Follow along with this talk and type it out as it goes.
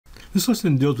This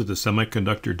lesson deals with the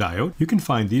semiconductor diode. You can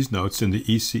find these notes in the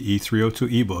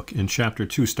ECE302 ebook in Chapter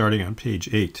 2 starting on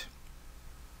page 8.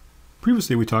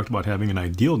 Previously we talked about having an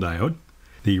ideal diode.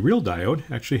 The real diode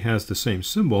actually has the same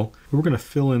symbol, but we're going to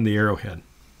fill in the arrowhead.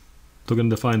 We're going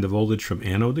to define the voltage from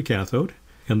anode to cathode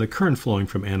and the current flowing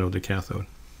from anode to cathode.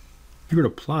 If you were to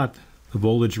plot the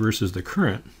voltage versus the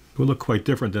current, it would look quite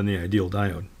different than the ideal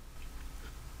diode.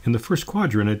 In the first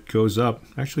quadrant it goes up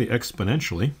actually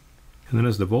exponentially. And then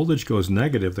as the voltage goes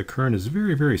negative, the current is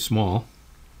very, very small.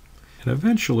 And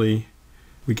eventually,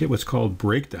 we get what's called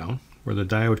breakdown, where the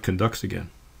diode conducts again.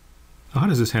 Now, how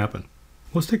does this happen?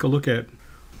 Let's take a look at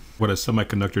what a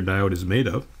semiconductor diode is made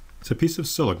of. It's a piece of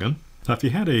silicon. Now, if you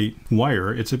had a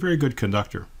wire, it's a very good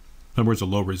conductor. In other words, a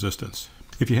low resistance.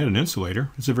 If you had an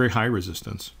insulator, it's a very high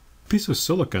resistance. A piece of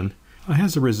silicon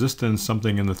has a resistance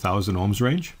something in the 1,000 ohms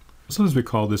range. Sometimes we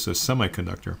call this a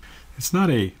semiconductor. It's not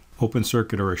a open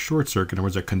circuit or a short circuit, in other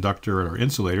words, a conductor or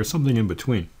insulator, something in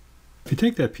between. If you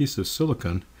take that piece of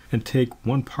silicon and take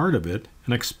one part of it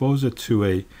and expose it to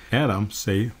an atom,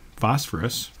 say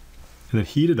phosphorus, and then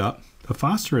heat it up, the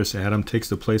phosphorus atom takes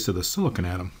the place of the silicon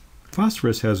atom.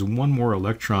 Phosphorus has one more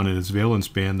electron in its valence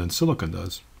band than silicon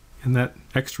does, and that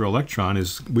extra electron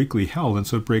is weakly held, and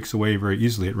so it breaks away very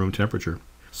easily at room temperature.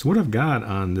 So what I've got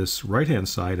on this right-hand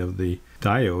side of the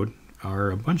diode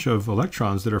are a bunch of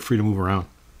electrons that are free to move around.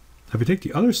 If you take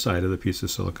the other side of the piece of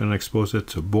silicon and expose it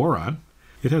to boron,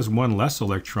 it has one less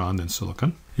electron than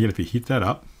silicon. Again, if you heat that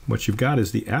up, what you've got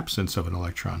is the absence of an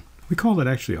electron. We call that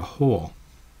actually a hole.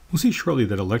 We'll see shortly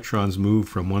that electrons move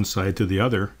from one side to the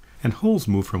other, and holes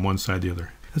move from one side to the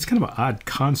other. That's kind of an odd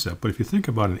concept, but if you think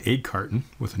about an egg carton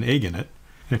with an egg in it,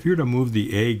 and if you were to move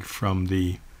the egg from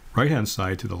the right-hand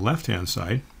side to the left-hand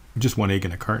side, just one egg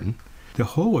in a carton, the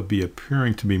hole would be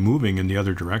appearing to be moving in the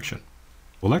other direction.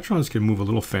 Electrons can move a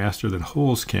little faster than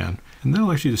holes can, and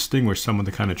that'll actually distinguish some of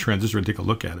the kind of transistor and take a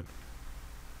look at it.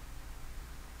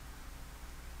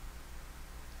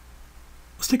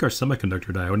 Let's take our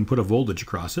semiconductor diode and put a voltage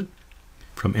across it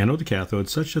from anode to cathode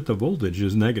such that the voltage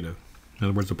is negative. In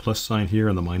other words, the plus sign here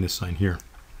and the minus sign here.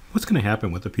 What's going to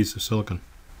happen with a piece of silicon?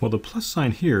 Well, the plus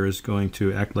sign here is going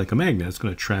to act like a magnet. It's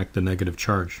going to attract the negative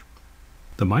charge.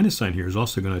 The minus sign here is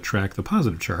also going to attract the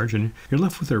positive charge, and you're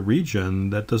left with a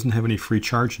region that doesn't have any free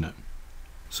charge in it.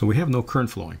 So we have no current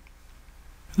flowing.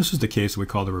 This is the case that we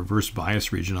call the reverse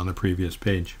bias region on the previous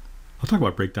page. I'll talk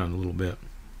about breakdown in a little bit.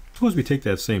 Suppose we take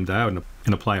that same diode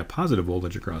and apply a positive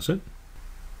voltage across it,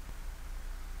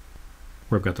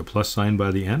 where I've got the plus sign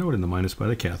by the anode and the minus by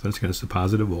the cathode. It's going to be the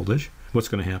positive voltage. What's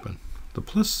going to happen? The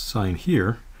plus sign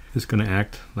here is going to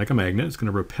act like a magnet. It's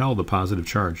going to repel the positive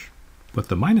charge. But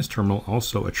the minus terminal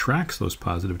also attracts those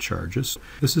positive charges.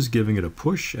 This is giving it a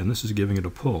push, and this is giving it a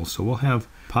pull. So we'll have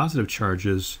positive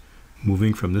charges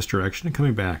moving from this direction and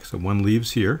coming back. So one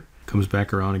leaves here, comes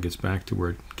back around and gets back to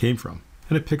where it came from.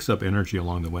 And it picks up energy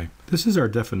along the way. This is our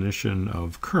definition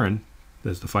of current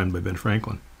as defined by Ben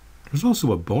Franklin. There's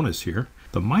also a bonus here.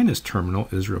 The minus terminal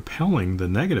is repelling the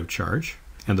negative charge,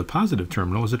 and the positive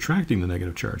terminal is attracting the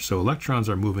negative charge. So electrons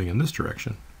are moving in this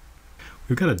direction.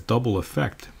 We've got a double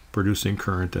effect producing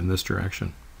current in this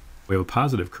direction. We have a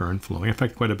positive current flowing, in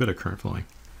fact quite a bit of current flowing.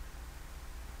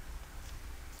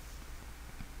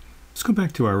 Let's go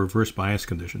back to our reverse bias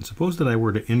condition. Suppose that I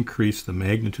were to increase the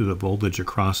magnitude of voltage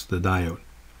across the diode,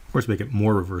 of course make it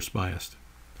more reverse biased.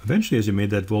 Eventually, as you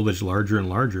made that voltage larger and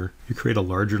larger, you create a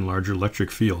larger and larger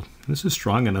electric field. And this is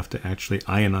strong enough to actually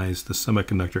ionize the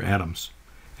semiconductor atoms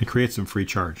and create some free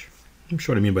charge. I'll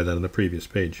show what I mean by that on the previous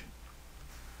page.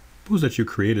 Suppose that you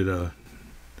created a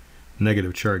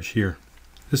negative charge here.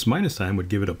 This minus sign would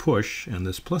give it a push, and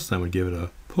this plus sign would give it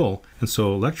a pull, and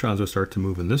so electrons would start to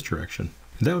move in this direction.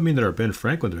 And that would mean that our Ben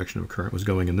Franklin direction of current was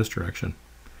going in this direction.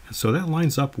 And so that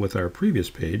lines up with our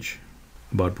previous page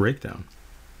about breakdown.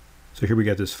 So here we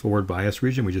got this forward bias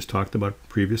region we just talked about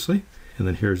previously, and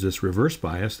then here's this reverse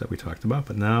bias that we talked about,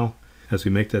 but now as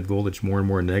we make that voltage more and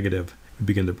more negative, we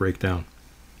begin to break down.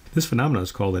 This phenomenon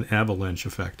is called an avalanche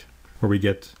effect, where we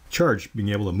get charge being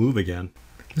able to move again.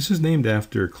 This is named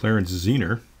after Clarence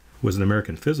Zener, who was an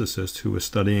American physicist who was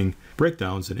studying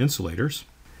breakdowns in insulators.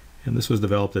 And this was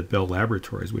developed at Bell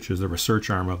Laboratories, which is the research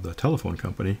arm of the telephone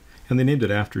company, and they named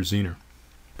it after Zener.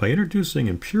 By introducing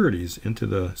impurities into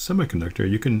the semiconductor,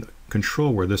 you can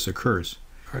control where this occurs.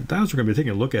 Our diodes we're going to be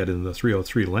taking a look at in the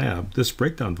 303 lab, this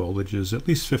breakdown voltage is at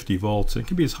least 50 volts, and it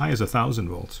can be as high as 1,000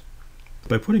 volts.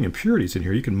 By putting impurities in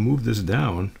here, you can move this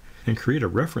down and create a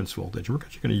reference voltage. We're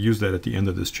actually going to use that at the end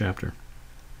of this chapter.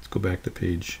 Go back to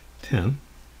page 10.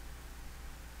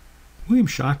 William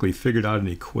Shockley figured out an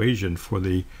equation for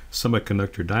the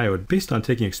semiconductor diode based on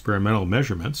taking experimental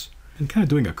measurements and kind of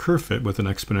doing a curve fit with an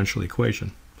exponential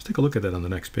equation. Let's take a look at that on the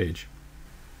next page.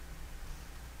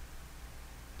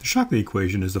 The Shockley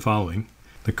equation is the following.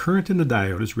 The current in the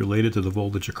diode is related to the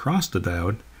voltage across the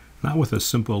diode, not with a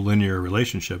simple linear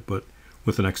relationship, but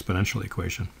with an exponential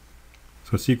equation.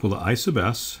 So it's equal to I sub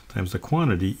s times the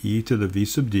quantity e to the v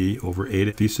sub d over a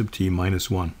to v sub t minus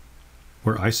 1.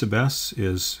 Where I sub s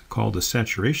is called the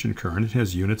saturation current, it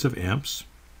has units of amps.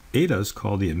 Eta is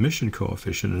called the emission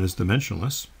coefficient and is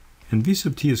dimensionless. And v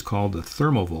sub t is called the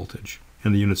thermal voltage,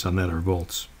 and the units on that are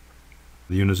volts.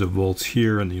 The units of volts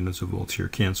here and the units of volts here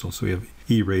cancel, so we have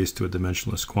e raised to a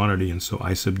dimensionless quantity, and so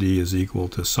I sub d is equal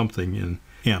to something in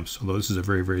amps, although this is a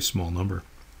very, very small number.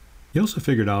 He also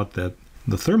figured out that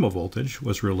the thermal voltage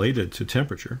was related to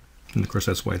temperature, and of course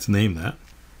that's why it's named that.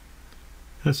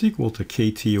 And it's equal to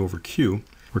kT over Q,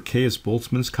 where K is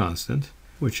Boltzmann's constant,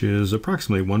 which is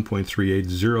approximately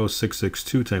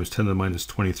 1.380662 times 10 to the minus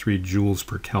 23 joules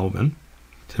per Kelvin.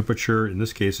 Temperature in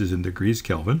this case is in degrees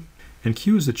Kelvin, and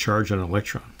Q is the charge on an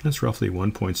electron. That's roughly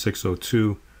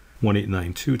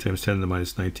 1.6021892 times 10 to the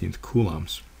minus 19th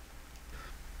coulombs.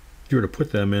 If you were to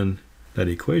put them in that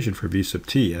equation for V sub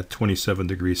t at 27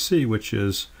 degrees C, which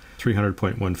is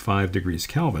 300.15 degrees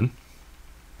Kelvin,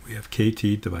 we have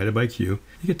kT divided by Q,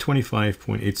 you get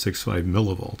 25.865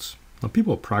 millivolts. Now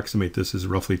people approximate this as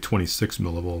roughly 26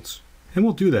 millivolts. And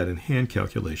we'll do that in hand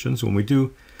calculations. When we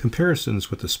do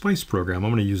comparisons with the SPICE program, I'm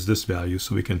going to use this value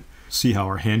so we can see how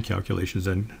our hand calculations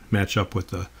then match up with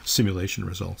the simulation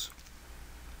results.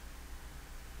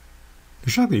 The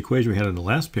Shockley equation we had on the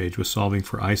last page was solving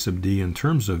for I sub d in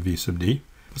terms of V sub d.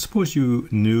 But suppose you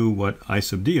knew what I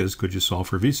sub d is, could you solve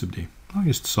for V sub d? I'll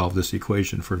just solve this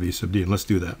equation for V sub d, and let's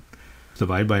do that.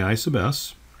 Divide by I sub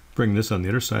s, bring this on the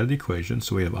other side of the equation,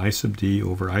 so we have I sub d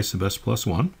over I sub s plus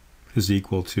 1 is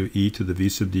equal to e to the V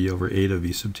sub d over a to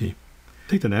V sub t.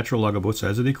 Take the natural log of both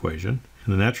sides of the equation,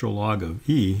 and the natural log of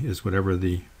e is whatever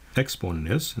the exponent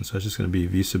is, and so it's just going to be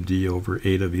V sub d over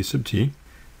a to V sub t.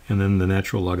 And then the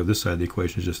natural log of this side of the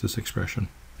equation is just this expression.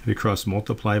 If you cross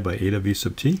multiply by a to v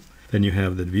sub t, then you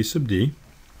have that v sub d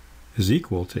is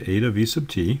equal to a to v sub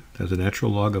t, that's the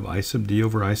natural log of I sub d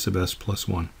over I sub s plus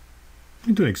 1. Let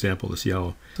me do an example to see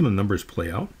how some of the numbers play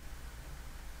out.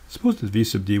 Suppose that v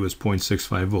sub d was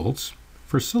 0.65 volts.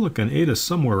 For silicon, eta is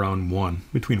somewhere around 1,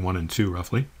 between 1 and 2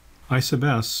 roughly. I sub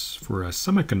s for a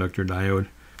semiconductor diode,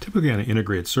 typically on an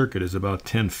integrated circuit, is about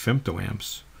 10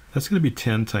 femtoamps. That's going to be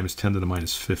 10 times 10 to the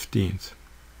minus 15th.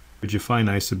 Would you find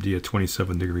I sub d at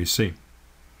 27 degrees C?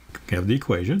 We have the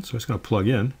equation, so it's going to plug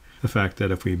in the fact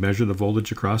that if we measure the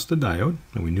voltage across the diode,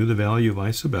 and we knew the value of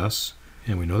I sub s,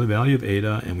 and we know the value of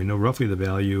eta, and we know roughly the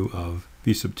value of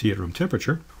V sub t at room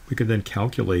temperature, we could then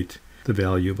calculate the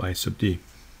value of I sub d.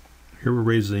 Here we're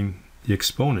raising the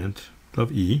exponent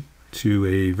of e to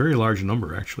a very large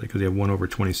number, actually, because we have 1 over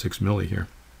 26 milli here.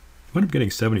 We end up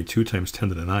getting 72 times 10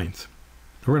 to the 9th.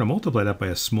 We're going to multiply that by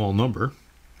a small number,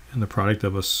 and the product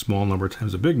of a small number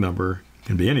times a big number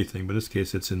can be anything, but in this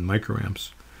case it's in microamps.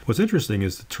 What's interesting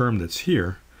is the term that's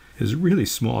here is really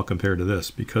small compared to this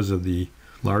because of the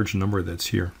large number that's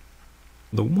here.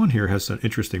 The 1 here has some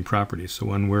interesting properties, so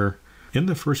when we're in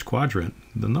the first quadrant,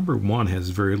 the number 1 has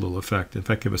very little effect. In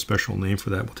fact, I have a special name for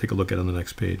that. We'll take a look at it on the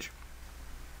next page.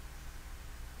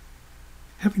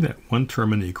 Having that 1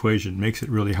 term in the equation makes it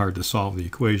really hard to solve the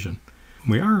equation.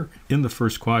 We are in the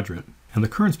first quadrant, and the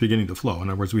current's beginning to flow. In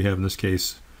other words, we have in this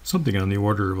case something on the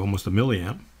order of almost a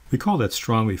milliamp. We call that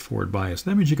strongly forward bias.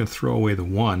 That means you can throw away the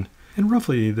 1, and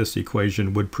roughly this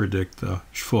equation would predict the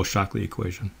full Shockley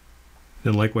equation.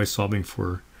 Then likewise solving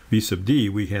for V sub d,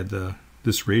 we had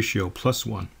this ratio plus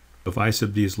 1. If I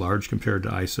sub d is large compared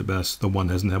to I sub s, the 1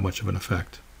 doesn't have much of an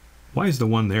effect. Why is the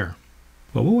 1 there?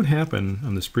 Well, what would happen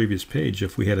on this previous page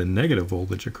if we had a negative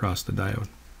voltage across the diode?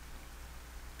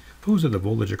 Suppose that the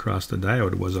voltage across the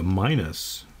diode was a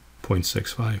minus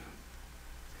 0.65.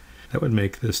 That would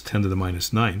make this 10 to the minus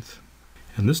 9th,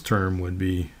 and this term would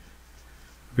be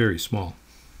very small.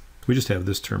 We just have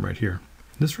this term right here.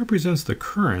 This represents the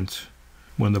current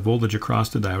when the voltage across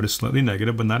the diode is slightly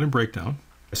negative, but not in breakdown.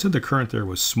 I said the current there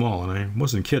was small, and I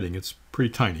wasn't kidding. It's pretty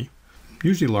tiny.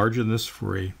 Usually larger than this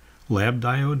for a lab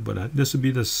diode, but this would be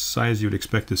the size you'd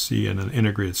expect to see in an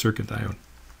integrated circuit diode.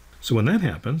 So when that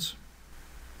happens,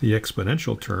 the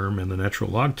exponential term and the natural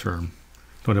log term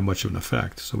don't have much of an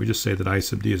effect. So we just say that I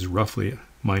sub d is roughly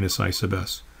minus I sub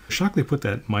s. Shockley put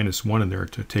that minus 1 in there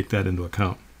to take that into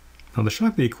account. Now the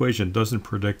Shockley equation doesn't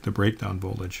predict the breakdown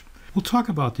voltage. We'll talk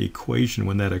about the equation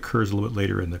when that occurs a little bit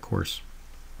later in the course.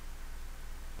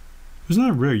 There's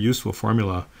not a very useful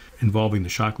formula involving the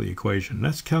Shockley equation.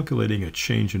 That's calculating a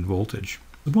change in voltage.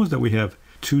 Suppose that we have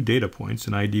 2 data points,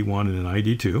 an ID1 and an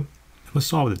ID2. Let's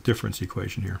solve the difference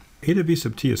equation here. A to v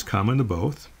sub t is common to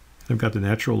both. I've got the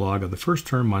natural log of the first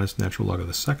term minus the natural log of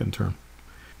the second term.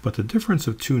 But the difference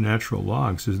of two natural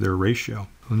logs is their ratio.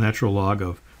 The natural log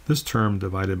of this term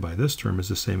divided by this term is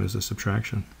the same as the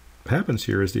subtraction. What happens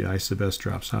here is the I sub s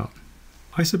drops out.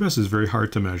 I sub s is very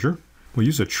hard to measure. We'll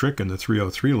use a trick in the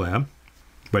 303 lab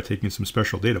by taking some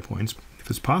special data points. If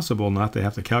it's possible not to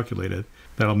have to calculate it,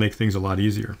 that'll make things a lot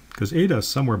easier, because eta is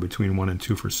somewhere between 1 and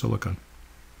 2 for silicon.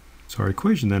 So our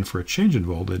equation then for a change in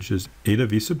voltage is eta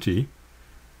v sub t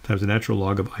times the natural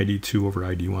log of ID2 over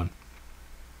ID1.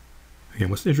 Again,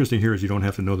 what's interesting here is you don't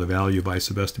have to know the value of I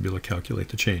sub s to be able to calculate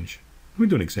the change. Let me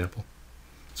do an example.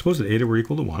 Suppose that eta were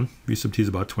equal to 1, v sub t is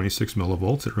about 26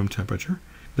 millivolts at room temperature.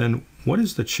 Then what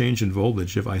is the change in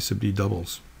voltage if I sub d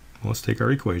doubles? Well, let's take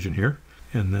our equation here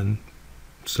and then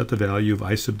set the value of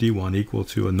I sub d1 equal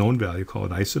to a known value, call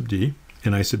it I sub d,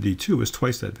 and I sub d2 is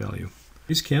twice that value.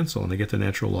 These cancel and I get the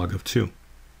natural log of 2.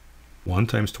 1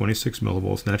 times 26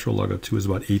 millivolts, natural log of 2 is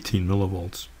about 18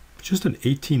 millivolts. Just an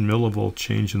 18 millivolt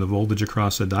change in the voltage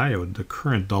across a diode, the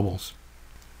current doubles.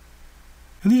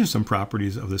 And these are some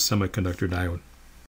properties of the semiconductor diode.